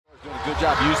Good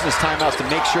job using his timeouts to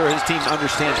make sure his team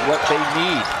understands what they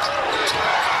need.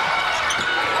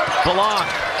 Blanc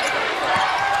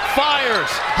fires,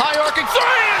 high arcing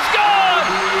three is good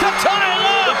to tie it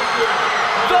up.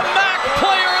 The MAAC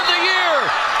Player of the Year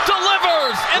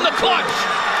delivers in the clutch.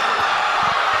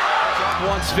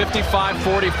 Once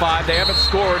 55-45, they haven't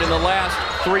scored in the last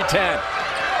 3-10.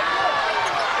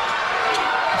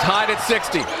 Tied at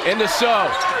 60, into So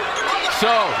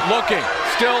looking,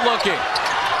 still looking.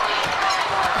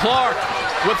 Clark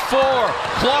with 4,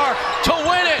 Clark to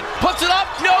win it, puts it up,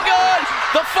 no good.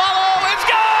 The follow, it's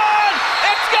good!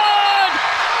 It's good!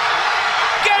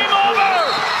 Game over!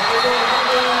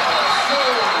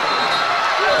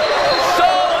 So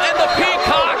and the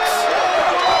Peacocks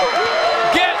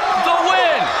get the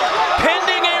win,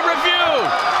 pending a review.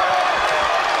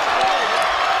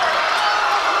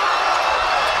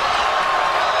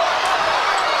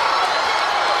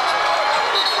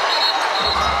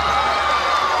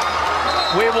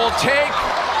 We will take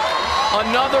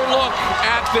another look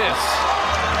at this.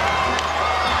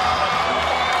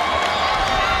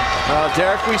 Well,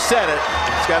 Derek, we said it.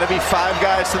 It's got to be 5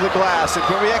 guys to the glass. And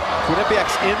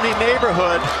Quinnipiac's in the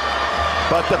neighborhood,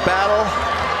 but the battle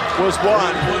was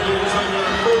won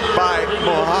by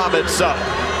Mohamed So.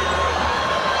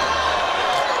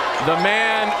 The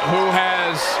man who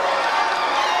has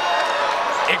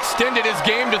extended his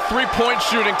game to three-point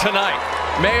shooting tonight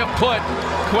may have put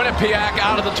Quinnipiac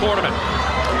out of the tournament.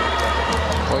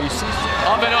 Well, you see,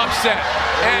 Of an upset,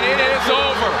 and it is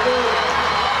over.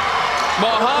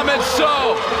 Mohamed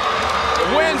So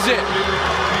wins it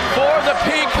for the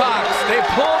Peacocks. They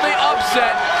pull the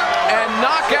upset and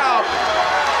knock out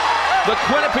the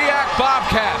Quinnipiac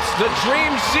Bobcats. The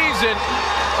dream season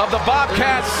of the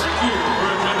Bobcats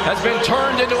has been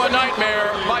turned into a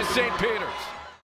nightmare by Saint Peters.